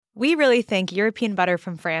We really think European butter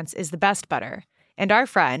from France is the best butter, and our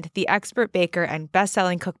friend, the expert baker and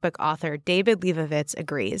best-selling cookbook author David Leibovitz,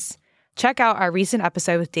 agrees. Check out our recent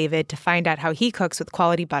episode with David to find out how he cooks with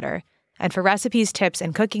quality butter. And for recipes, tips,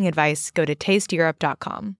 and cooking advice, go to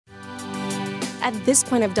tasteeurope.com. At this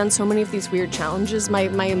point, I've done so many of these weird challenges, my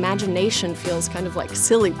imagination feels kind of like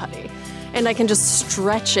silly putty. And I can just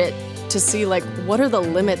stretch it to see, like, what are the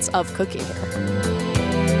limits of cooking here?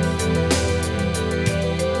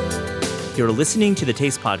 You're listening to the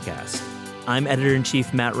Taste Podcast. I'm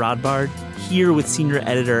Editor-in-Chief Matt Rodbard, here with Senior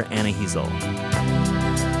Editor Anna Hezel.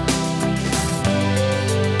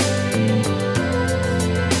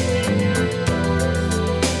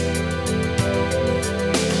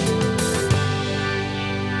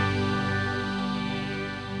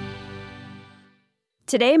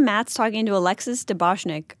 Today, Matt's talking to Alexis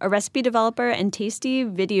deBoschnek, a recipe developer and tasty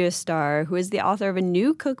video star who is the author of a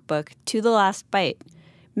new cookbook, To the Last Bite.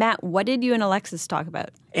 Matt, what did you and Alexis talk about?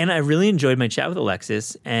 And I really enjoyed my chat with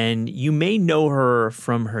Alexis, and you may know her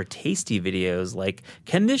from her tasty videos like,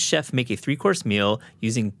 Can This Chef Make a 3-Course Meal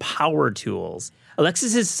Using Power Tools?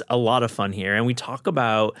 Alexis is a lot of fun here, and we talk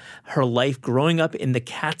about her life growing up in the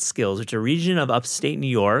Catskills, which is a region of upstate New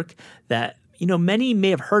York that many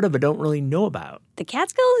may have heard of but don't really know about. The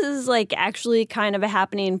Catskills is actually kind of a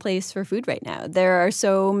happening place for food right now. There are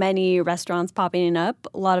so many restaurants popping up,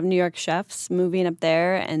 a lot of New York chefs moving up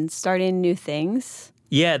there and starting new things.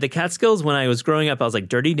 Yeah, the Catskills, when I was growing up, I was like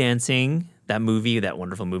Dirty Dancing, that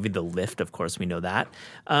wonderful movie, The Lift, of course, we know that.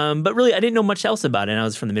 But really, I didn't know much else about it. And I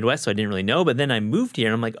was from the Midwest, so I didn't really know. But then I moved here,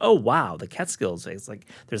 and I'm like, oh, wow, the Catskills. It's like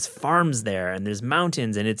there's farms there, and there's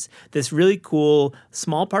mountains, and it's this really cool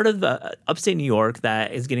small part of upstate New York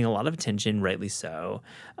that is getting a lot of attention, rightly so.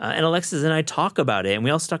 And Alexis and I talk about it, and we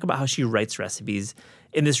also talk about how she writes recipes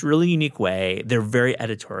in this really unique way. They're very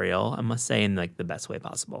editorial, I must say, in the best way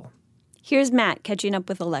possible. Here's Matt catching up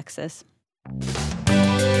with Alexis.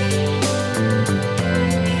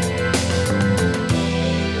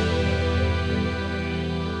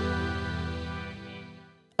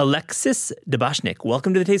 Alexis deBoschnek,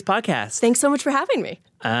 welcome to the Taste Podcast. Thanks so much for having me.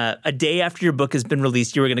 A day after your book has been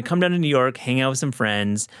released, you were going to come down to New York, hang out with some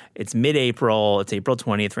friends. It's mid-April. It's April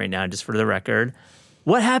 20th right now, just for the record.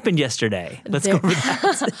 What happened yesterday? Let's go over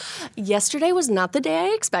that. Yesterday was not the day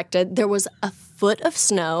I expected. There was a foot of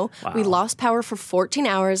snow. Wow. We lost power for 14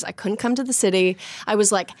 hours. I couldn't come to the city. I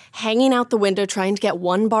was hanging out the window trying to get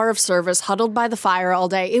one bar of service, huddled by the fire all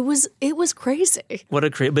day. It was crazy.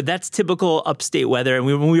 But that's typical upstate weather. And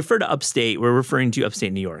when we refer to upstate, we're referring to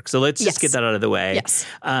upstate New York. So let's just get that out of the way. Yes.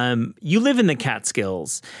 You live in the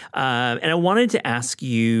Catskills. And I wanted to ask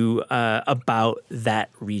you about that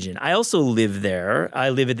region. I also live there. I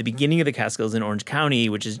live at the beginning of the Catskills in Orange County,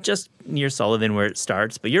 which is just near Sullivan where it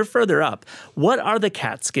starts, but you're further up. What are the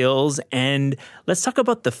Catskills? And let's talk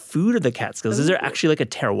about the food of the Catskills. Is there actually a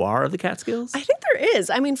terroir of the Catskills? I think there is.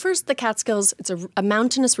 First, the Catskills, it's a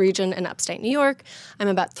mountainous region in upstate New York. I'm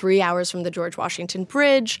about 3 hours from the George Washington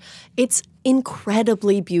Bridge. It's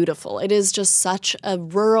incredibly beautiful. It is just such a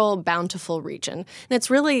rural, bountiful region. And it's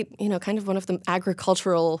really, kind of one of the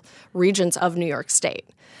agricultural regions of New York State.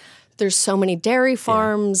 There's so many dairy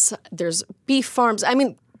farms. There's beef farms.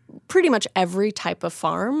 Pretty much every type of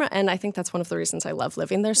farm, and I think that's one of the reasons I love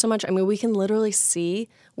living there so much. We can literally see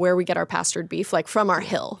where we get our pastured beef, from our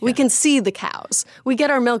hill. Yeah. We can see the cows. We get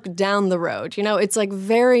our milk down the road. It's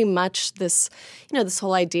very much this, this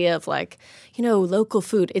whole idea of local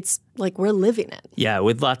food. It's we're living it. Yeah,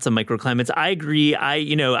 with lots of microclimates. I agree.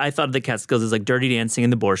 I thought of the Catskills as Dirty Dancing in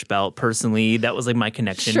the Borscht Belt. Personally, that was my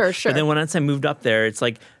connection. Sure. But then once I moved up there, it's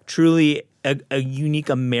truly a unique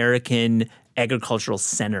American agricultural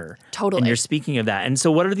center. Totally. And you're speaking of that. And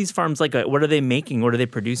so what are these farms like? What are they making? What are they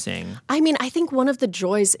producing? I think one of the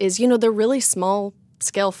joys is, they're really small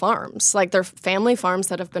scale farms. They're family farms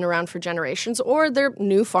that have been around for generations, or they're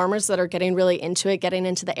new farmers that are getting really into it, getting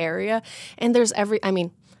into the area. And there's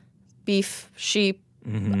beef, sheep,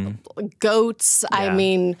 goats,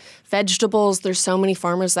 vegetables. There's so many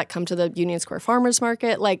farmers that come to the Union Square Farmers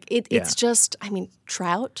Market. It's just,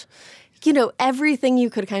 trout. Everything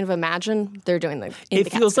you could kind of imagine, they're doing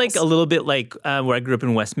It feels a little bit where I grew up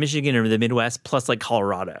in West Michigan or the Midwest, plus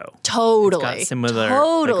Colorado. Totally. It's got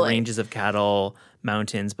similar ranges of cattle,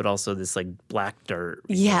 mountains, but also this black dirt.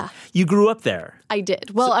 Yeah. You grew up there. I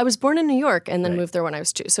did. Well, I was born in New York and then moved there when I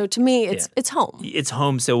was 2. So to me, it's home. It's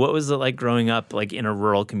home. So what was it like growing up in a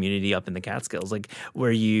rural community up in the Catskills?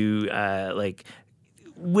 Were you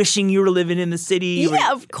wishing you were living in the city?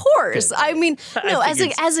 Yeah, of course. Good. I mean, no, I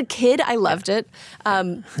as a kid, I loved it.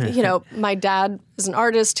 My dad is an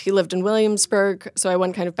artist. He lived in Williamsburg, so I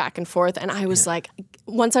went kind of back and forth. And I was like,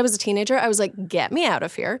 once I was a teenager, I was like, get me out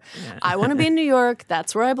of here. Yeah. I want to be in New York.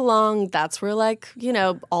 That's where I belong. That's where,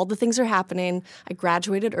 all the things are happening. I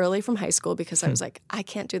graduated early from high school because I was like, I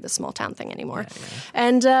can't do the small town thing anymore.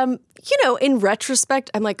 And, in retrospect,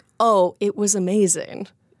 I'm like, oh, it was amazing.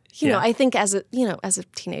 I think as a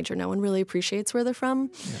teenager, no one really appreciates where they're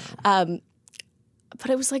from. Yeah. But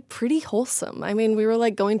it was pretty wholesome. I mean, we were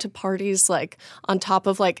going to parties on top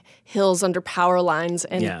of hills under power lines,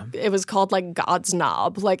 and it was called God's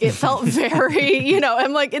Knob. It felt very,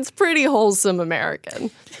 I'm it's pretty wholesome American.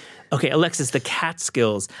 Okay, Alexis, the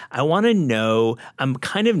Catskills. I want to know. I'm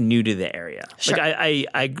kind of new to the area. Sure.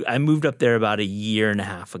 I moved up there about a year and a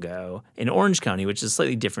half ago in Orange County, which is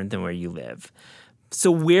slightly different than where you live. So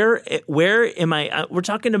where am I? We're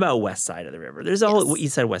talking about west side of the river. There's a whole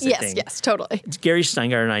east side, west side thing. Yes, totally. Gary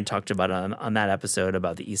Steingart and I talked about on that episode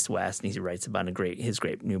about the east west, and he writes about his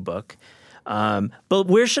great new book. But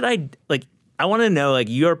where should I I want to know,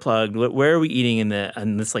 you're plugged. Where are we eating in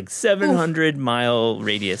this 700-mile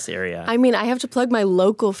radius area? I mean, I have to plug my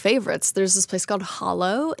local favorites. There's this place called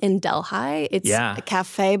Hollow in Delhi. It's a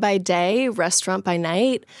cafe by day, restaurant by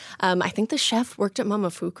night. I think the chef worked at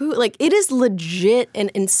Momofuku. It is legit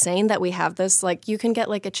and insane that we have this. You can get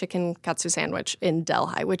a chicken katsu sandwich in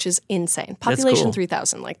Delhi, which is insane. Population cool.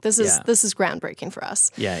 3,000. This is groundbreaking for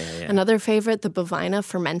us. Yeah. Another favorite, the Bovina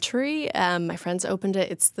Fermentary. My friends opened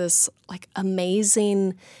it. It's this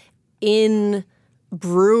amazing in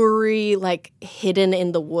brewery hidden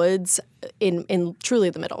in the woods in truly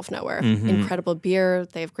the middle of nowhere. Mm-hmm. Incredible beer.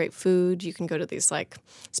 They have great food. You can go to these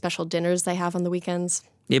special dinners they have on the weekends.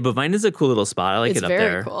 Yeah, Bovina's a cool little spot. I like it up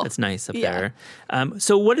there. Very cool. It's nice up there.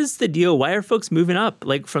 So what is the deal? Why are folks moving up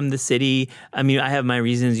from the city? I mean, I have my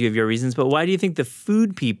reasons, you have your reasons, but why do you think the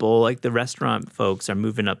food people, the restaurant folks, are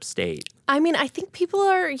moving upstate? I mean, I think people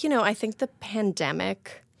are, I think the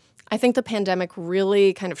pandemic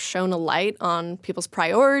really kind of shone a light on people's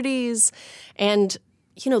priorities. And,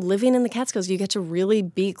 living in the Catskills, you get to really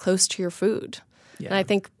be close to your food. Yeah. And I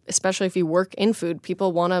think especially if you work in food,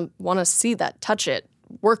 people want to see that, touch it,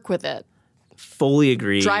 work with it. Fully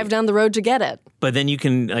agree. Drive down the road to get it. But then you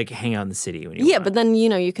can hang out in the city when you want. Yeah, but then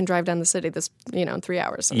you can drive down the city in 3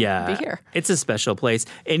 hours and be here. It's a special place.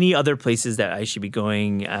 Any other places that I should be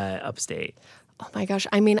going upstate? Oh my gosh.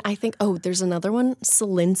 I mean, I think, there's another one,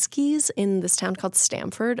 Selinsky's in this town called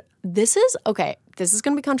Stamford. This is going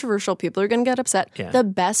to be controversial. People are going to get upset. Yeah. The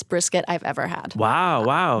best brisket I've ever had.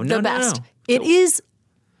 Wow. The best. It is.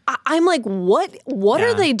 I'm like, what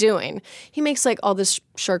are they doing? He makes all this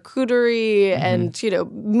charcuterie and,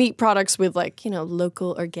 meat products with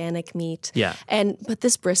local organic meat. Yeah. But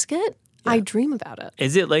this brisket, I dream about it.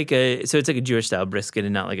 Is it so it's a Jewish style brisket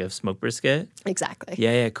and not a smoked brisket? Exactly.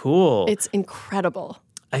 Yeah, cool. It's incredible.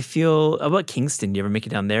 I feel, how about Kingston? Do you ever make it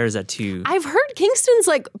down there? Is that too? I've heard Kingston's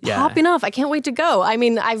popping off. I can't wait to go. I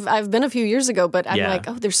mean, I've been a few years ago, but I'm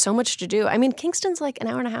there's so much to do. I mean, Kingston's an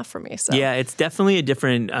hour and a half from me. So yeah, it's definitely a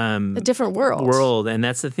different world. And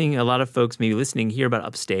that's the thing. A lot of folks maybe listening hear about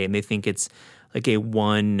upstate and they think it's a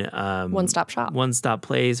one-stop shop, one-stop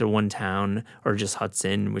place, or one town, or just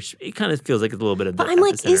Hudson, which it kind of feels like a little bit of. But I'm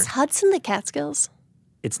is Hudson the Catskills?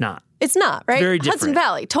 It's not. It's not, right? Very different. Hudson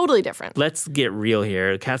Valley, totally different. Let's get real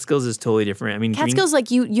here. Catskills is totally different. I mean, Catskills,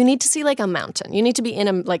 you need to see a mountain. You need to be in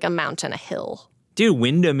a mountain, a hill. Dude,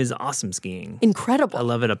 Wyndham is awesome skiing. Incredible. I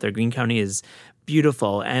love it up there. Greene County is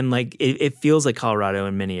beautiful, and it feels like Colorado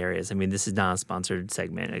in many areas. I mean, this is not a sponsored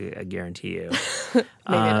segment, I guarantee you. Maybe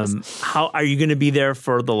it is. How are you going to be there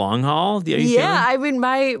for the long haul? I mean,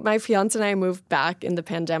 my fiance and I moved back in the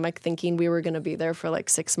pandemic thinking we were going to be there for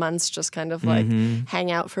 6 months, just kind of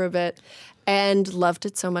hang out for a bit. And loved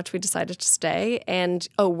it so much we decided to stay. And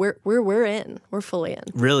we're in. We're fully in.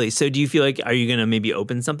 Really? So do you feel are you gonna maybe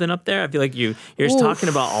open something up there? I feel like you're just talking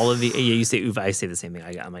about all of the. Yeah, you say oof. I say the same thing.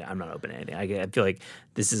 I'm not opening anything. I feel like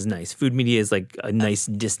this is nice. Food media is a nice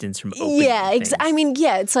distance from opening. Yeah, I mean,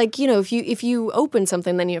 it's if you open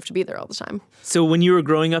something, then you have to be there all the time. So when you were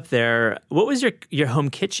growing up there, what was your home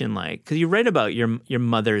kitchen like? Because you write about your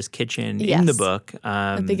mother's kitchen in the book.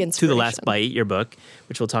 A big inspiration. To the Last Bite, your book,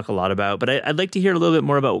 which we'll talk a lot about. But I'd like to hear a little bit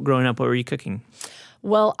more about growing up. What were you cooking?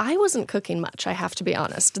 Well, I wasn't cooking much, I have to be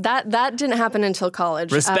honest. That didn't happen until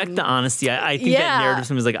college. Respect the honesty. I think that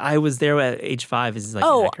narrative is like, I was there at age 5 is like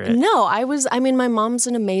inaccurate. No, my mom's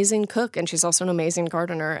an amazing cook and she's also an amazing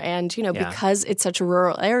gardener. And, because it's such a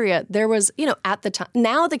rural area, there was, at the time,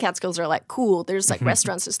 now the Catskills are like cool. There's like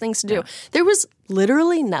restaurants, there's things to do. There was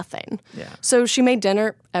literally nothing. Yeah. So she made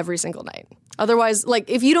dinner every single night. Otherwise, like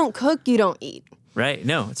if you don't cook, you don't eat. Right.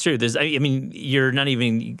 No, it's true. You're not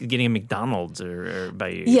even getting a McDonald's or by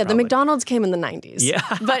you. Yeah, the McDonald's came in the 90s. Yeah.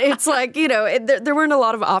 But it's like, there weren't a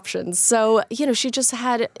lot of options. So, she just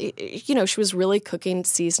had, she was really cooking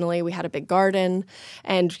seasonally. We had a big garden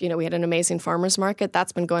and, we had an amazing farmer's market.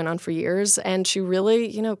 That's been going on for years. And she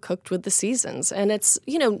really, cooked with the seasons. And it's,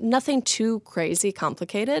 nothing too crazy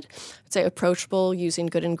complicated. I'd say approachable, using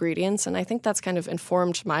good ingredients. And I think that's kind of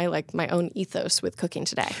informed my own ethos with cooking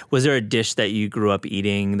today. Was there a dish that you grew up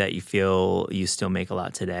eating that you feel you still make a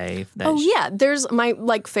lot today? Yeah. There's my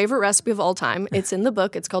favorite recipe of all time. It's in the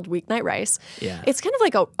book. It's called weeknight rice. Yeah. It's kind of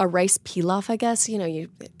like a rice pilaf, I guess. You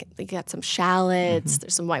got some shallots,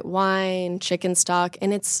 there's some white wine, chicken stock,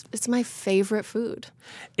 and it's my favorite food.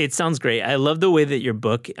 It sounds great. I love the way that your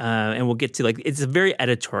book, and we'll get to it's a very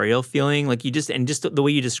editorial feeling. Just the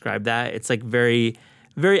way you describe that, it's like very,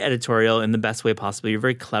 very editorial in the best way possible. You're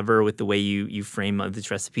very clever with the way you frame these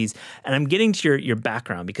recipes. And I'm getting to your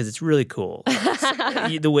background because it's really cool.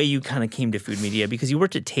 The way you kind of came to food media, because you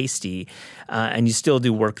worked at Tasty and you still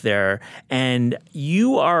do work there. And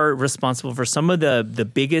you are responsible for some of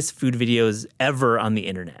the biggest food videos ever on the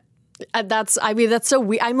internet. That's so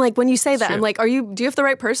weird. I'm like, when you say that, Sure. I'm like, do you have the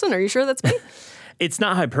right person? Are you sure that's me? It's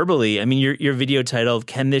not hyperbole. I mean, your video titled,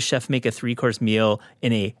 "Can This Chef Make a 3-Course Meal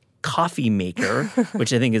in a Coffee Maker?"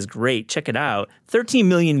 which I think is great. Check it out. 13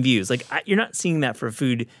 million views. You're not seeing that for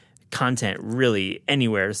food content really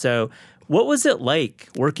anywhere. So what was it like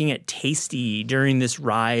working at Tasty during this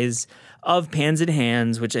rise of Pans and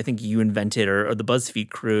Hands, which I think you invented, or the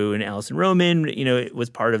BuzzFeed crew and Allison Roman, it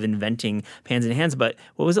was part of inventing Pans and Hands. But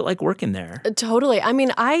what was it like working there? Totally. I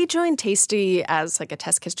mean, I joined Tasty as like a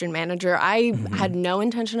test kitchen manager. I had no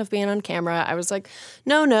intention of being on camera. I was like,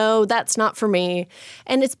 no, that's not for me.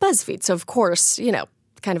 And it's BuzzFeed. So of course,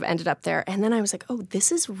 kind of ended up there. And then I was like, oh,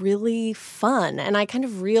 this is really fun. And I kind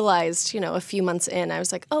of realized, a few months in, I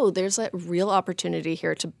was like, oh, there's a real opportunity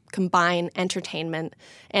here to combine entertainment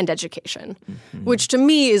and education, which to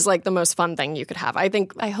me is like the most fun thing you could have.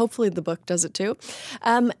 Hopefully the book does it too.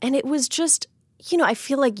 And it was just, I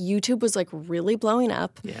feel like YouTube was like really blowing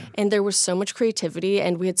up and there was so much creativity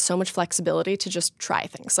and we had so much flexibility to just try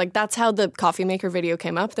things. Like that's how the coffee maker video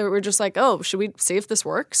came up. They were just like, oh, should we see if this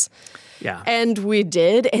works? Yeah. And we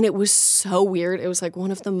did. And it was so weird. It was like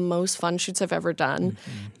one of the most fun shoots I've ever done.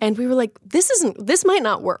 And we were like, this might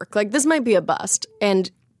not work. Like this might be a bust. And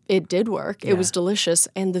it did work. It was delicious.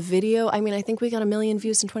 And the video, I think we got 1 million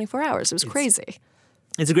views in 24 hours. It was crazy.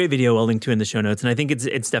 It's a great video. We'll link to in the show notes. And I think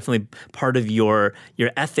it's definitely part of your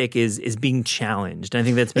ethic is being challenged. And I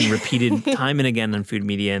think that's been repeated time and again on food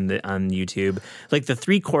media and on YouTube. Like the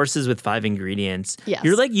 3 courses with 5 ingredients. Yes.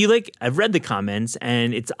 I've read the comments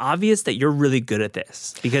and it's obvious that you're really good at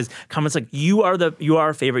this because comments like you are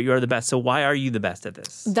our favorite, you are the best. So why are you the best at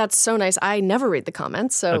this? That's so nice. I never read the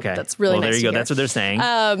comments. So that's really nice. Well, there you go. Hear. That's what they're saying.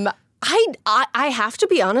 I have to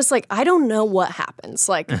be honest, I don't know what happens.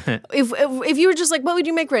 If you were just like, what would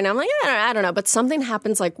you make right now? I'm like, I don't know. But something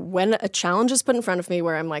happens when a challenge is put in front of me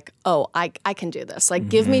where I'm like, oh, I can do this.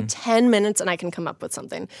 Give me 10 minutes and I can come up with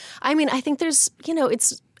something. I think there's,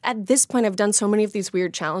 it's at this point I've done so many of these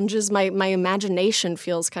weird challenges. My imagination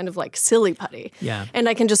feels kind of like silly putty. Yeah. And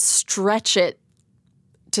I can just stretch it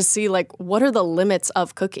to see what are the limits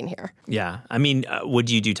of cooking here. Yeah. Would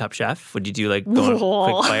you do Top Chef? Would you do go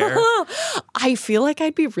on quick fire? I feel like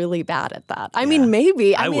I'd be really bad at that.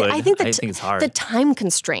 Maybe. I would. I think it's hard. The time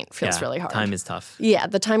constraint feels really hard. Time is tough. Yeah,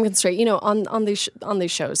 the time constraint. On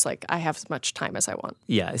these shows, I have as much time as I want.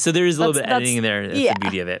 Yeah. So there is a little bit of editing in there. That's the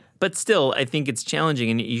beauty of it. But still, I think it's challenging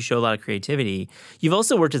and you show a lot of creativity. You've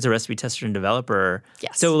also worked as a recipe tester and developer.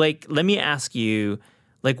 Yes. So let me ask you,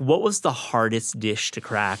 what was the hardest dish to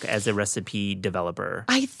crack as a recipe developer?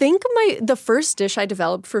 I think the first dish I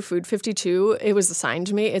developed for Food 52, it was assigned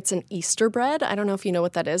to me. It's an Easter bread. I don't know if you know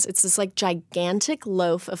what that is. It's this gigantic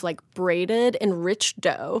loaf of braided enriched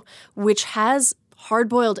dough, which has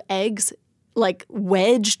hard-boiled eggs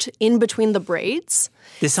wedged in between the braids.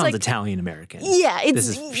 This sounds Italian American. Yeah, this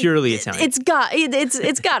is purely Italian. It's got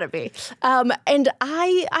to be. And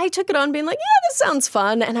I took it on being like, yeah, this sounds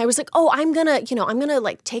fun. And I was like, oh, I'm gonna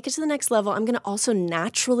take it to the next level. I'm gonna also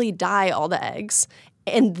naturally dye all the eggs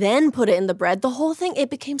and then put it in the bread. The whole thing, it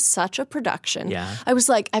became such a production. Yeah. I was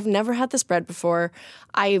like, I've never had this bread before.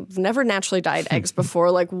 I've never naturally dyed eggs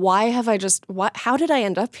before. Like, how did I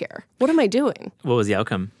end up here? What am I doing? What was the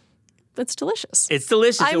outcome? It's delicious. It's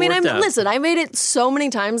delicious. Listen, I made it so many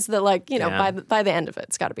times that Yeah. by the end of it,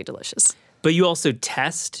 it's got to be delicious. But you also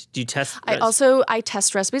test? Do you test? I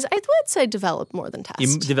test recipes. I would say develop more than test.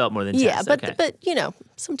 You develop more than test. Yeah, but okay. but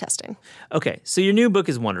some testing. Okay, so your new book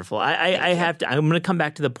is wonderful. I'm going to come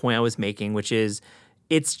back to the point I was making, which is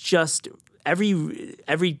it's just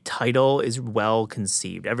every title is well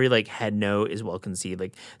conceived. Every head note is well conceived.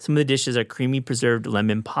 Like some of the dishes are creamy preserved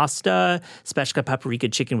lemon pasta, spatchcock paprika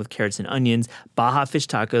chicken with carrots and onions, Baja fish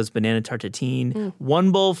tacos, banana tartatine,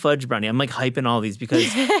 one bowl fudge brownie. I'm hyping all these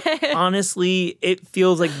because honestly, it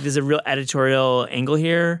feels like there's a real editorial angle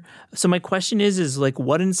here. So my question is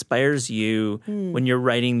what inspires you when you're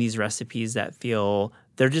writing these recipes that feel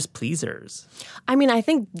they're just pleasers? I mean, I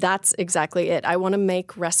think that's exactly it. I want to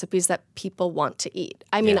make recipes that people want to eat.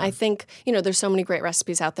 I mean, I think, there's so many great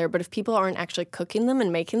recipes out there, but if people aren't actually cooking them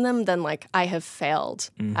and making them, then I have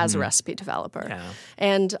failed as a recipe developer. Yeah.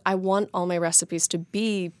 And I want all my recipes to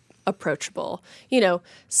be approachable.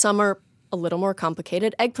 Some are a little more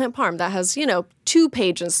complicated. Eggplant parm, that has, 2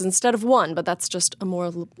 pages instead of 1, but that's just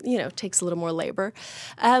takes a little more labor.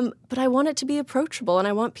 But I want it to be approachable, and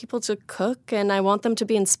I want people to cook, and I want them to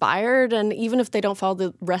be inspired. And even if they don't follow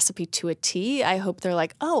the recipe to a T, I hope they're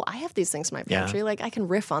like, oh, I have these things in my pantry. Yeah. I can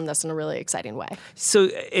riff on this in a really exciting way. So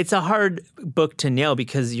it's a hard book to nail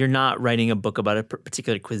because you're not writing a book about a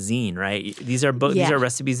particular cuisine, right? These are these are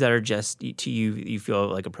recipes that are just to you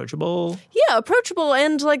feel approachable? Yeah, approachable,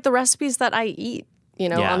 and the recipes that I eat.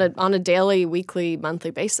 On a daily, weekly, monthly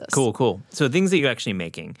basis. Cool. So things that you're actually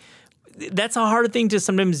making. That's a hard thing to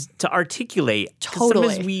sometimes to articulate. Totally.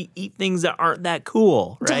 Sometimes we eat things that aren't that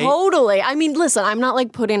cool, right? Totally. I mean, listen, I'm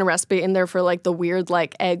not putting a recipe in there for the weird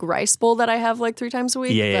egg rice bowl that I have 3 times a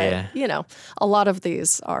week. But, a lot of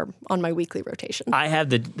these are on my weekly rotation. I have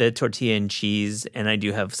the tortilla and cheese, and I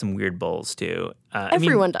do have some weird bowls too.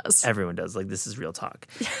 Everyone does. Everyone does. This is real talk.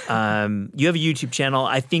 You have a YouTube channel.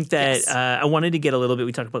 I think that I wanted to get a little bit,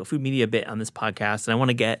 we talked about food media a bit on this podcast, and I want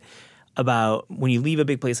to get about when you leave a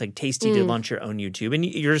big place like Tasty to launch your own YouTube, and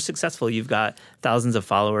you're successful. You've got thousands of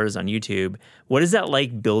followers on YouTube. What is that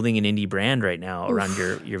like building an indie brand right now around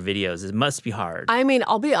your videos? It must be hard. I mean,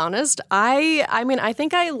 I'll be honest. I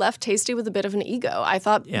think I left Tasty with a bit of an ego. I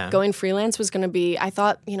thought going freelance was going to be, I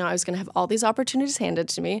was going to have all these opportunities handed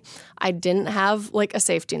to me. I didn't have a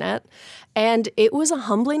safety net. And it was a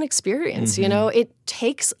humbling experience. It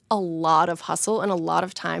takes a lot of hustle and a lot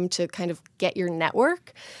of time to kind of get your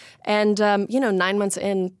network. And, 9 months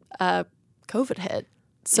in, COVID hit.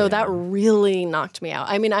 So that really knocked me out.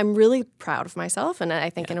 I mean, I'm really proud of myself, and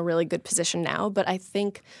I think in a really good position now. But I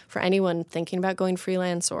think for anyone thinking about going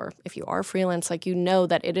freelance, or if you are freelance,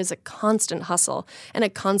 that it is a constant hustle and a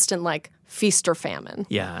constant feast or famine.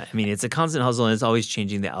 Yeah, I mean, it's a constant hustle, and it's always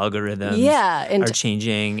changing. The algorithms are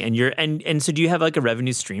changing, and so do you have a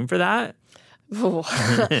revenue stream for that?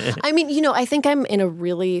 I mean, I think I'm in a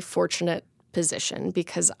really fortunate position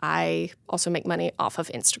because I also make money off of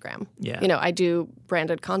Instagram. Yeah. I do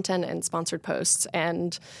branded content and sponsored posts,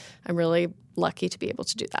 and I'm really lucky to be able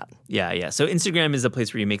to do that. Yeah. So Instagram is a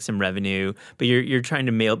place where you make some revenue, but you're trying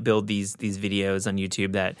to build these videos on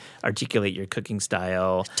YouTube that articulate your cooking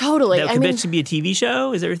style. Totally. That should be a TV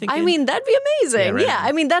show. Is that what you're thinking? I mean, that'd be amazing. Yeah, right. Yeah.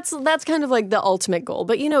 I mean, that's kind of the ultimate goal.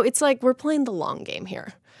 But it's we're playing the long game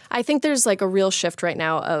here. I think there's a real shift right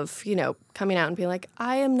now of, coming out and being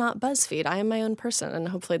I am not BuzzFeed. I am my own person. And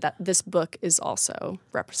hopefully that this book is also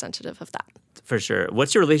representative of that. For sure.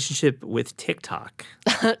 What's your relationship with TikTok?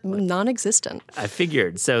 Non-existent. I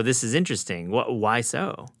figured. So this is interesting. Why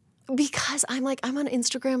so? Because I'm on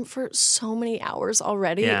Instagram for so many hours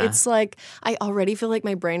already. Yeah. It's I already feel like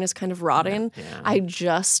my brain is kind of rotting. Yeah. I've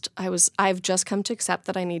just come to accept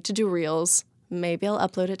that I need to do Reels. Maybe I'll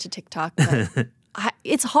upload it to TikTok, but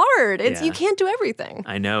it's hard. You can't do everything.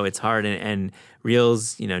 I know it's hard, and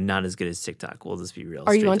Reels, not as good as TikTok. We'll just be real.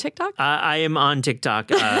 Are you on TikTok? I am on TikTok.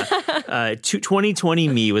 2020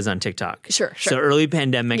 me was on TikTok. Sure. So early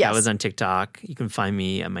pandemic, I was on TikTok. You can find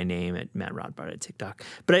me at my name at Matt Rodbard at TikTok.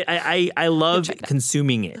 But I love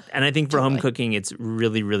consuming it, and I think for home cooking, it's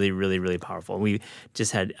really, really, really, really powerful. We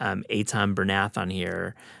just had Eitan Bernath on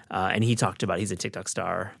here, and he talked about he's a TikTok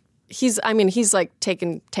star. he's like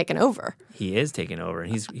taken over. He is taking over,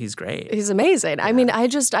 and he's great. He's amazing. Yeah. I mean, I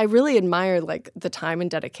really admire like the time and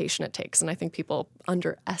dedication it takes, and I think people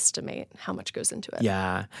underestimate how much goes into it.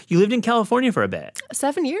 Yeah. You lived in California for a bit.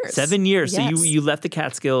 7 years. 7 years. Yes. So you left the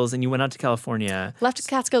Catskills and you went out to California. Left the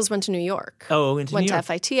Catskills, went to New York. Oh, went to New York. Went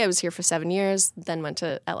to FIT. I was here for 7 years, then went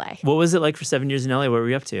to LA. What was it like for 7 years in LA? What were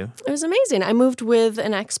you up to? It was amazing. I moved with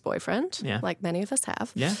an ex-boyfriend, like many of us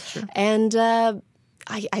have. Yeah, sure. And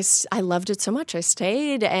I loved it so much. I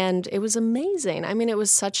stayed, and it was amazing. I mean, it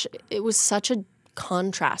was such a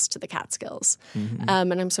contrast to the Catskills. Mm-hmm.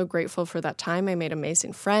 And I'm so grateful for that time. I made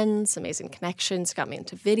amazing friends, amazing connections, got me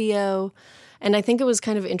into video. And I think it was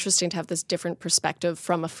kind of interesting to have this different perspective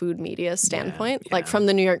from a food media standpoint, like from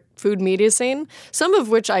the New York food media scene, some of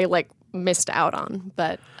which I like missed out on.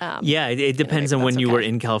 But it depends on when you were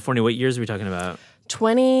in California. What years are we talking about?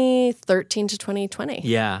 2013 to 2020.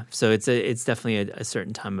 Yeah, so it's definitely a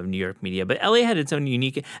certain time of New York media. But LA had its own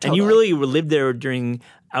unique, and you Totally. really lived there during,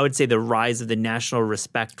 I would say, the rise of the national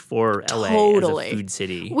respect for LA as a food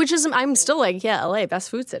city. Which is, I'm still like, LA, best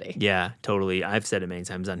food city. Yeah, totally. I've said it many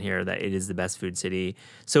times on here that it is the best food city.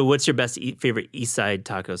 So what's your favorite East Side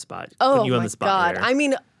taco spot? Oh, Put you on my the spot God. here. I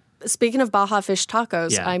mean, speaking of Baja fish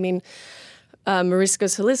tacos, I mean,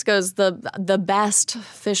 Mariscos Jalisco's the best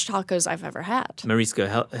fish tacos I've ever had.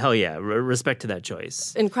 Marisco, hell yeah. Respect to that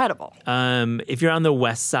choice. Incredible. If you're on the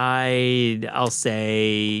west side, I'll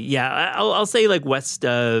say like west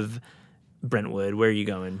of Brentwood. Where are you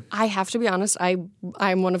going? I have to be honest,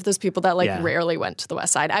 I'm one of those people that rarely went to the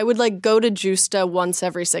west side. I would like go to Justa once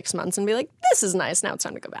every 6 months and be like, this is nice, now it's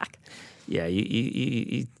time to go back. Yeah,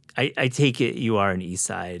 I take it you are an East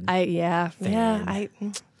Side fan.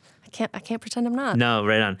 I can't pretend I'm not. No,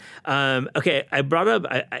 right on. Okay, I brought up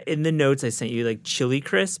in the notes I sent you like chili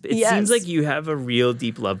crisp. It seems like you have a real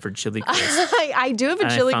deep love for chili crisp. I do have a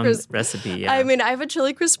chili crisp recipe. Yeah. I mean, I have a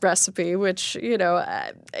chili crisp recipe, which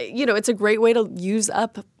it's a great way to use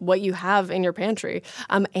up what you have in your pantry,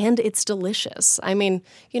 and it's delicious. I mean,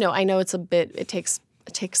 I know it's it takes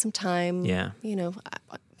some time. Yeah.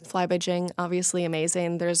 Fly by Jing, obviously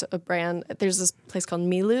amazing. There's this place called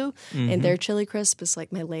Milu, and their chili crisp is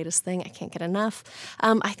like my latest thing. I can't get enough.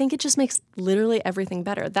 I think it just makes literally everything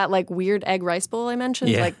better. That like weird egg rice bowl I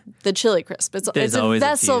mentioned, like the chili crisp. It's a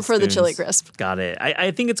vessel for the chili crisp. Got it.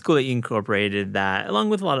 I think it's cool that you incorporated that along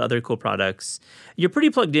with a lot of other cool products. You're pretty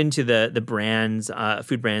plugged into the brands,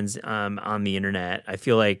 food brands on the internet. I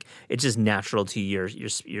feel like it's just natural to your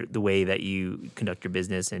the way that you conduct your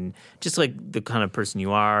business and just like the kind of person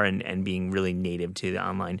you are and being really native to the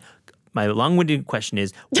online. My long-winded question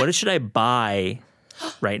is, what should I buy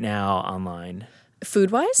right now online?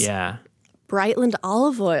 Food-wise? Yeah. Brightland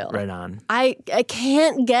olive oil. Right on. I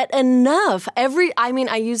can't get enough.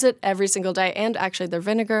 I use it every single day. And actually their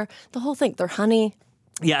vinegar, the whole thing, their honey.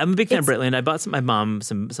 Yeah, I'm a big fan of Brightland. I bought my mom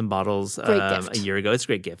some bottles a year ago. It's a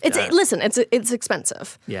great gift. It's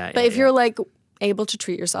expensive. Yeah. But if you're like able to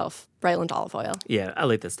treat yourself, Brightland olive oil. Yeah, I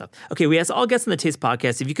like that stuff. Okay, we asked all guests on the Taste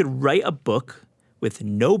Podcast if you could write a book with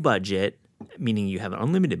no budget, meaning you have an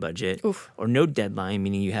unlimited budget, or no deadline,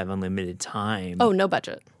 meaning you have unlimited time. Oh, no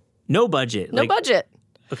budget. No budget. No budget.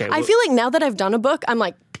 Okay. I feel like now that I've done a book, I'm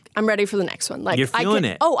like, I'm ready for the next one. Like you're feeling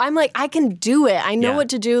it. Oh, I'm like, I can do it. I know what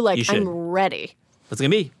to do. Like, I'm ready. What's it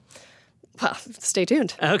gonna be? Well, stay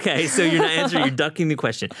tuned. Okay, so you're not answering. You're ducking the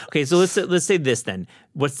question. Okay, so let's say this then.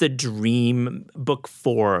 What's the dream book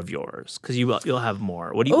 4 of yours? Because you'll have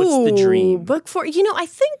more. What's the dream? Book 4.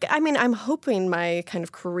 I'm hoping my kind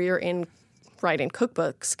of career in writing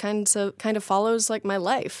cookbooks kind of follows like my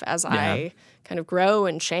life as I kind of grow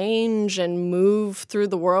and change and move through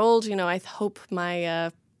the world. I hope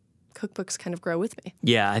my cookbooks kind of grow with me.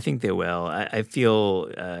 Yeah, I think they will. I feel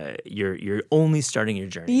you're only starting your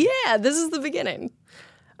journey. Yeah, this is the beginning.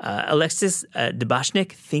 Alexis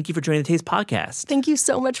deBoschnek, thank you for joining the Taste Podcast. Thank you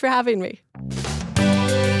so much for having me.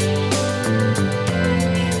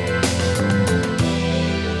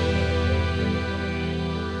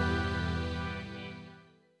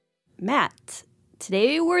 Matt,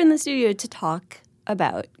 today we're in the studio to talk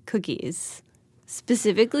about cookies.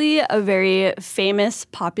 Specifically, a very famous,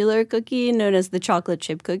 popular cookie known as the chocolate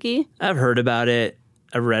chip cookie. I've heard about it.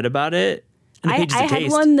 I've read about it. I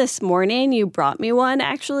had one this morning. You brought me one,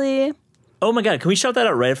 actually. Oh my God. Can we shout that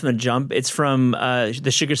out right from the jump? It's from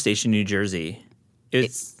the Sugar Station, New Jersey.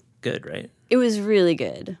 It's good, right? It was really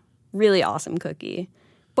good. Really awesome cookie.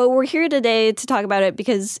 But we're here today to talk about it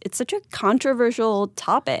because it's such a controversial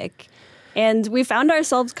topic. And we found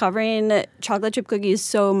ourselves covering chocolate chip cookies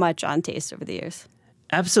so much on Taste over the years.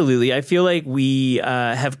 Absolutely. I feel like we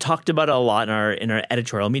have talked about it a lot in our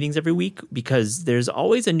editorial meetings every week because there's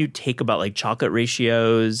always a new take about like chocolate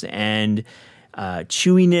ratios and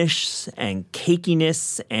chewiness and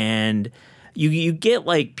cakiness, and you get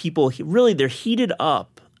like people really they're heated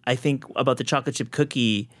up. I think about the chocolate chip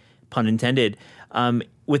cookie, pun intended,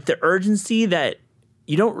 with the urgency that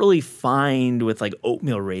you don't really find with like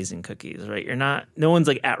oatmeal raisin cookies, right? No one's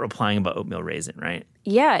like replying about oatmeal raisin, right?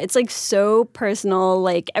 Yeah, it's like so personal.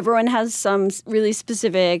 Like everyone has some really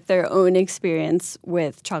specific, their own experience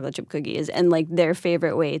with chocolate chip cookies and like their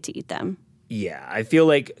favorite way to eat them. Yeah, I feel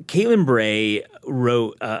like Caitlin Bray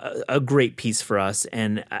wrote a great piece for us,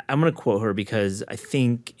 and I'm going to quote her because I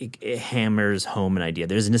think it hammers home an idea.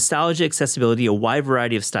 There's nostalgia, accessibility, a wide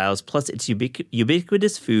variety of styles, plus it's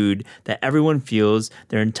ubiquitous food that everyone feels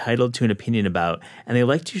they're entitled to an opinion about, and they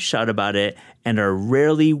like to shout about it and are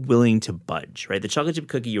rarely willing to budge, right? The chocolate chip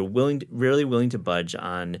cookie, rarely willing to budge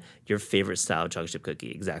on your favorite style of chocolate chip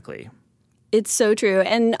cookie. Exactly. It's so true.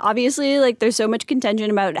 And obviously, like, there's so much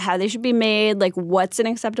contention about how they should be made, like what's an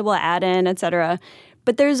acceptable add-in, et cetera.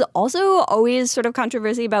 But there's also always sort of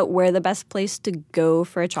controversy about where the best place to go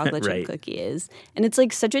for a chocolate chip cookie is. And it's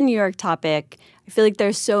like such a New York topic. I feel like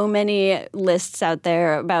there's so many lists out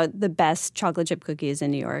there about the best chocolate chip cookies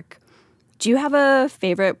in New York. Do you have a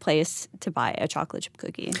favorite place to buy a chocolate chip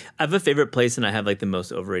cookie? I have a favorite place, and I have like the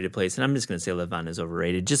most overrated place. And I'm just going to say Levant is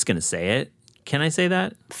overrated. Just going to say it. Can I say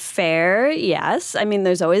that? Fair, yes. I mean,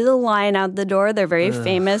 there's always a line out the door. They're very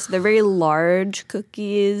famous. They're very large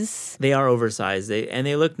cookies. They are oversized, and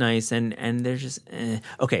they look nice, and they're just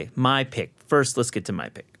Okay, my pick. First, let's get to my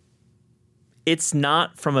pick. It's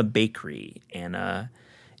not from a bakery, Anna.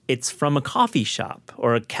 It's from a coffee shop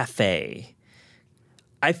or a cafe.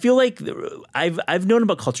 I feel like I've known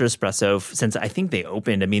about Culture Espresso since I think they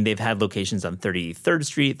opened. I mean, they've had locations on 33rd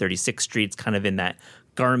Street, 36th Street. It's kind of in that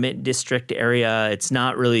garment district area. It's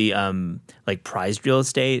not really like prized real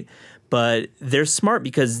estate, but they're smart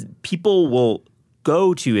because people will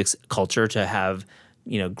go to Culture to have,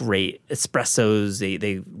 great espressos.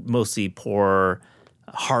 They mostly pour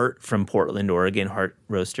Hart from Portland, Oregon, Hart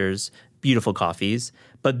Roasters, beautiful coffees.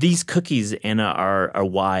 But these cookies, Anna, are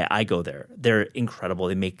why I go there. They're incredible.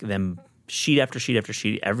 They make them sheet after sheet after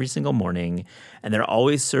sheet every single morning, and they're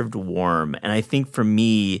always served warm. And I think for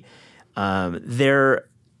me, they're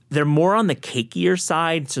more on the cakier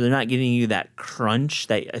side, so they're not giving you that crunch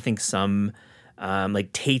that I think some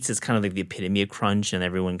like Tate's is kind of like the epitome of crunch, and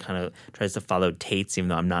everyone kind of tries to follow Tate's, even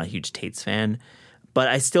though I'm not a huge Tate's fan. But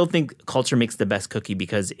I still think Culture makes the best cookie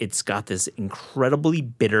because it's got this incredibly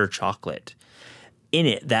bitter chocolate in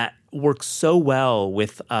it that works so well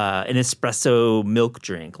with an espresso milk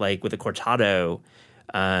drink, like with a cortado.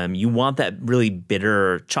 You want that really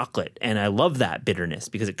bitter chocolate, and I love that bitterness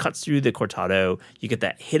because it cuts through the cortado. You get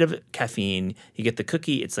that hit of caffeine. You get the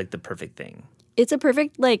cookie. It's like the perfect thing. It's a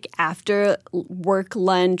perfect like after work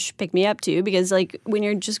lunch pick me up too, because like when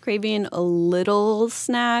you're just craving a little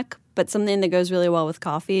snack, but something that goes really well with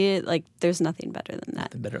coffee, like there's nothing better than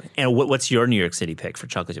that. Better. And what's your New York City pick for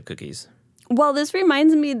chocolate chip cookies? Well, this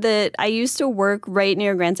reminds me that I used to work right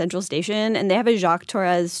near Grand Central Station, and they have a Jacques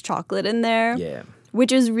Torres chocolate in there. Yeah.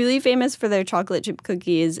 Which is really famous for their chocolate chip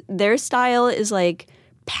cookies. Their style is like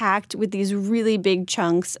packed with these really big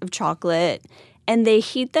chunks of chocolate, and they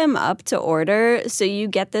heat them up to order. So you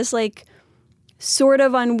get this like sort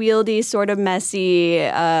of unwieldy, sort of messy,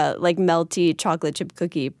 like melty chocolate chip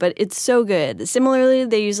cookie, but it's so good. Similarly,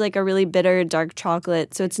 they use like a really bitter dark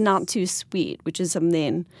chocolate, so it's not too sweet, which is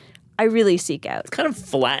something I really seek out. It's kind of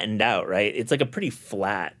flattened out, right? It's like a pretty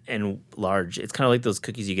flat and large. It's kind of like those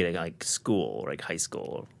cookies you get at like school or like high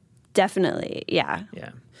school. Definitely, yeah. Yeah.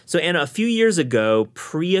 So Anna, a few years ago,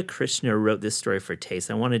 Priya Krishna wrote this story for Taste.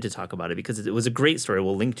 I wanted to talk about it because it was a great story.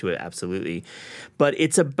 We'll link to it, absolutely. But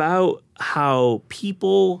it's about how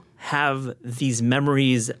people have these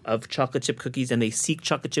memories of chocolate chip cookies, and they seek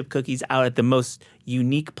chocolate chip cookies out at the most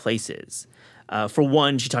unique places. For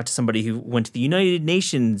one, she talked to somebody who went to the United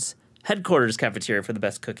Nations headquarters cafeteria for the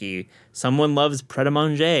best cookie. Someone loves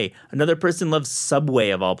Pret-a-Manger. Another person loves Subway,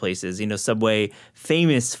 of all places. Subway,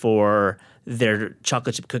 famous for their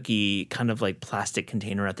chocolate chip cookie kind of like plastic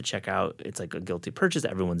container at the checkout. It's like a guilty purchase.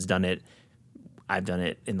 Everyone's done it. I've done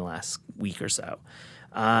it in the last week or so.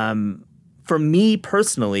 For me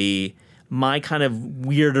personally, my kind of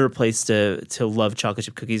weirder place to love chocolate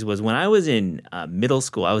chip cookies was when I was in middle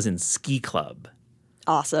school. I was in ski club.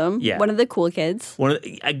 Awesome. Yeah. One of the cool kids.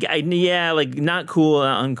 Yeah, like not cool,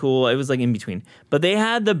 not uncool. It was like in between. But they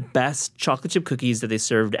had the best chocolate chip cookies that they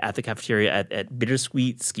served at the cafeteria at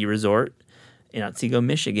Bittersweet Ski Resort in Otsego,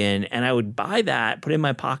 Michigan. And I would buy that, put it in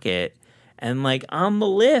my pocket, And like on the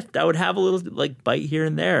lift, I would have a little like bite here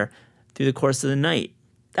and there through the course of the night.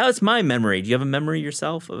 That was my memory. Do you have a memory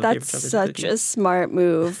yourself of a favorite chocolate chip cookie? That's such a smart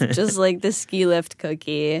move, just like the ski lift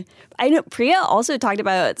cookie. I know Priya also talked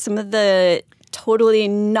about some of the totally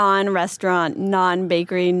non-restaurant,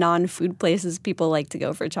 non-bakery, non-food places people like to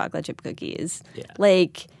go for chocolate chip cookies. Yeah.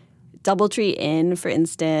 Like Doubletree Inn, for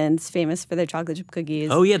instance, famous for their chocolate chip cookies.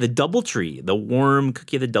 Oh, yeah, the Doubletree, the warm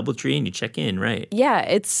cookie of the Doubletree, and you check in, right? Yeah,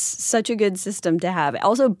 it's such a good system to have.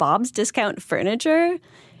 Also, Bob's Discount Furniture.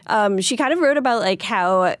 She kind of wrote about like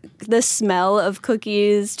how the smell of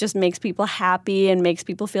cookies just makes people happy and makes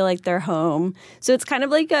people feel like they're home. So it's kind of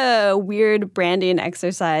like a weird branding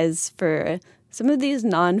exercise for some of these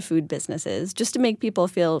non-food businesses, just to make people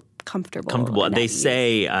feel comfortable. They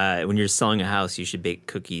say when you're selling a house, you should bake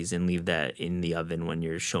cookies and leave that in the oven when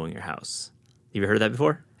you're showing your house. You ever heard that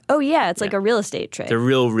before? Oh, yeah. It's like a real estate trick. It's a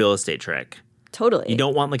real estate trick. Totally. You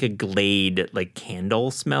don't want like a Glade like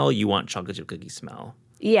candle smell. You want chocolate chip cookie smell.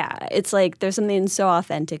 Yeah. It's like there's something so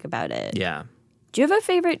authentic about it. Yeah. Do you have a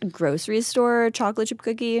favorite grocery store chocolate chip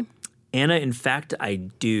cookie? Anna, in fact, I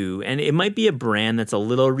do. And it might be a brand that's a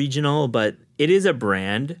little regional, but it is a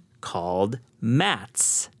brand called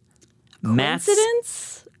Matt's.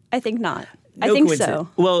 Coincidence? I think not. No I think coincidence. so.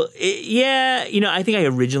 Well, yeah, I think I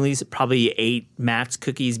originally probably ate Matt's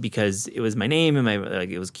cookies because it was my name and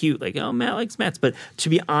it was cute. Like, oh, Matt likes Matt's. But to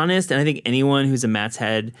be honest, and I think anyone who's a Matt's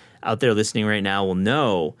head out there listening right now will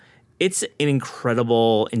know, it's an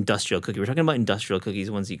incredible industrial cookie. We're talking about industrial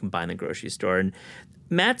cookies, ones you can buy in the grocery store. And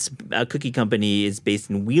Matt's Cookie Company is based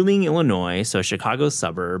in Wheeling, Illinois, so a Chicago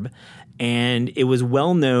suburb. And it was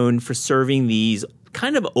well known for serving these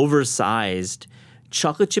kind of oversized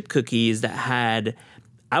chocolate chip cookies that had,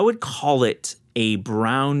 I would call it a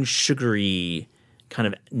brown sugary kind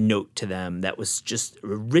of note to them that was just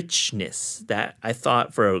richness that I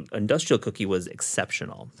thought for an industrial cookie was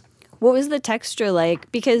exceptional. What was the texture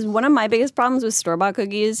like? Because one of my biggest problems with store-bought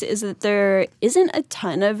cookies is that there isn't a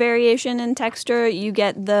ton of variation in texture. You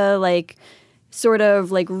get the like sort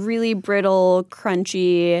of like really brittle,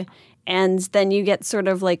 crunchy, and then you get sort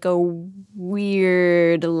of like a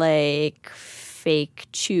weird like fake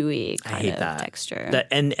chewy kind of texture.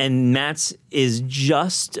 And Matt's is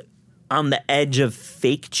just on the edge of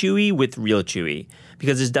fake chewy with real chewy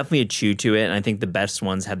because there's definitely a chew to it, and I think the best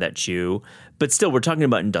ones have that chew. But still, we're talking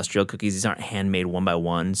about industrial cookies. These aren't handmade one by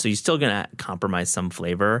one, so you're still going to compromise some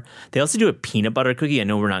flavor. They also do a peanut butter cookie. I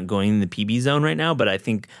know we're not going in the PB zone right now, but I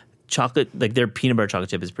think chocolate, like their peanut butter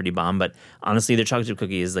chocolate chip is pretty bomb, but honestly, their chocolate chip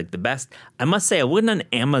cookie is like the best. I must say, I went on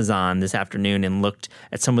Amazon this afternoon and looked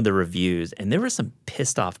at some of the reviews, and there were some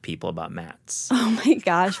pissed off people about Matt's. Oh my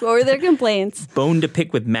gosh, what were their complaints? Bone to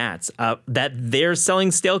pick with Matt's, that they're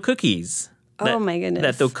selling stale cookies. Oh my goodness.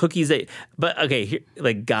 That the cookies but okay, here,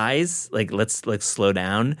 like guys, like let's slow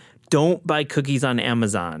down. Don't buy cookies on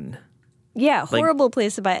Amazon. Yeah, horrible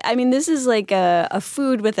place to buy it. I mean, this is like a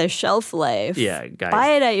food with a shelf life. Yeah, guys. Buy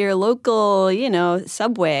it at your local,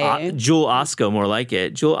 Subway. Jewel Osco, more like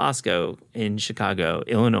it. Jewel Osco in Chicago,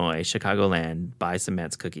 Illinois, Chicagoland. Buy some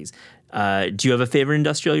Matt's cookies. Do you have a favorite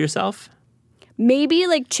industrial yourself? Maybe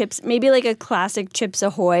like chips, maybe like a classic Chips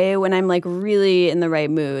Ahoy when I'm like really in the right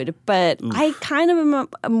mood. But oof. I kind of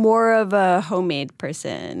am more of a homemade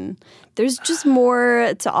person. There's just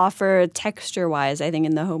more to offer texture-wise, I think,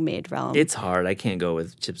 in the homemade realm. It's hard. I can't go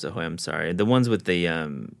with Chips Ahoy. I'm sorry. The ones with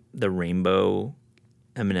the rainbow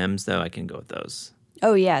M&Ms, though, I can go with those.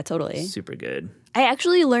 Oh, yeah, totally. Super good. I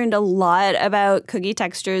actually learned a lot about cookie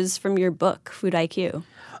textures from your book, Food IQ.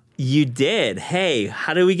 You did. Hey,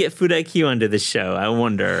 how do we get Food IQ onto the show? I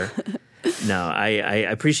wonder. No, I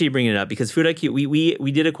appreciate you bringing it up because Food IQ,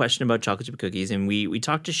 we did a question about chocolate chip cookies, and we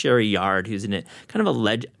talked to Sherry Yard, who's in it,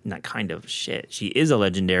 she is a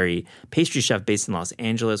legendary pastry chef based in Los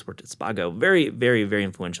Angeles, worked at Spago, very, very, very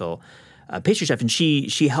influential pastry chef, and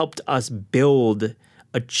she helped us build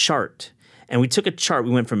a chart. And we took a chart.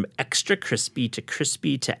 We went from extra crispy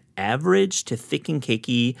to average to thick and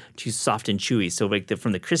cakey to soft and chewy. So like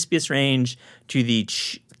from the crispiest range to the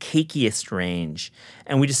cakiest range.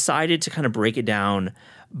 And we decided to kind of break it down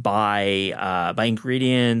by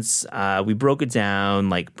ingredients. We broke it down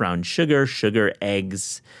like brown sugar,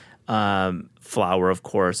 eggs, flour, of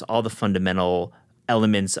course, all the fundamental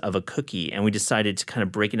elements of a cookie. And we decided to kind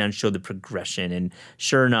of break it down, show the progression. And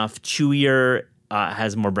sure enough, chewier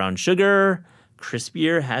has more brown sugar,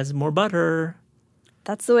 crispier has more butter.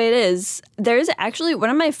 That's the way it is. There's actually one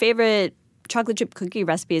of my favorite chocolate chip cookie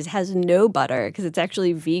recipes has no butter because it's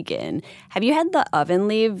actually vegan. Have you had the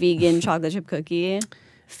Ovenly vegan chocolate chip cookie?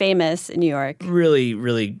 famous in New York. Really,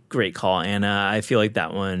 really great call, Anna. I feel like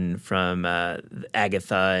that one from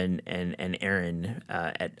Agatha and Aaron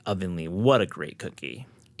at Ovenly. What a great cookie.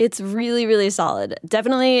 It's really, really solid.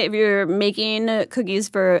 Definitely, if you're making cookies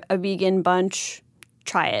for a vegan bunch,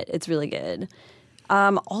 try it. It's really good.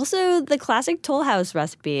 Also, the classic Toll House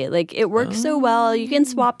recipe. Like, it works so well. You can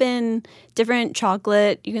swap in different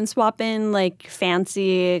chocolate. You can swap in, like,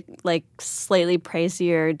 fancy, like, slightly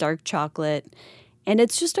pricier dark chocolate. And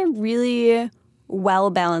it's just a really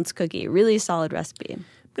well-balanced cookie. Really solid recipe. I'm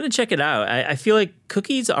going to check it out. I feel like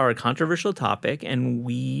cookies are a controversial topic, and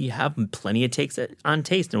we have plenty of takes on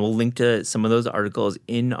taste, and we'll link to some of those articles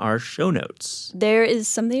in our show notes. There is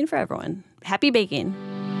something for everyone. Happy baking.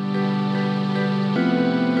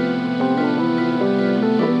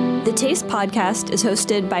 The Taste Podcast is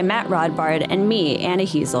hosted by Matt Rodbard and me, Anna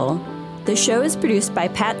Heasel. The show is produced by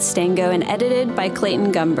Pat Stango and edited by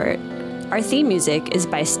Clayton Gumbert. Our theme music is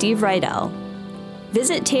by Steve Rydell.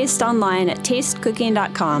 Visit Taste online at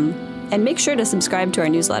tastecooking.com and make sure to subscribe to our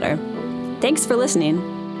newsletter. Thanks for listening.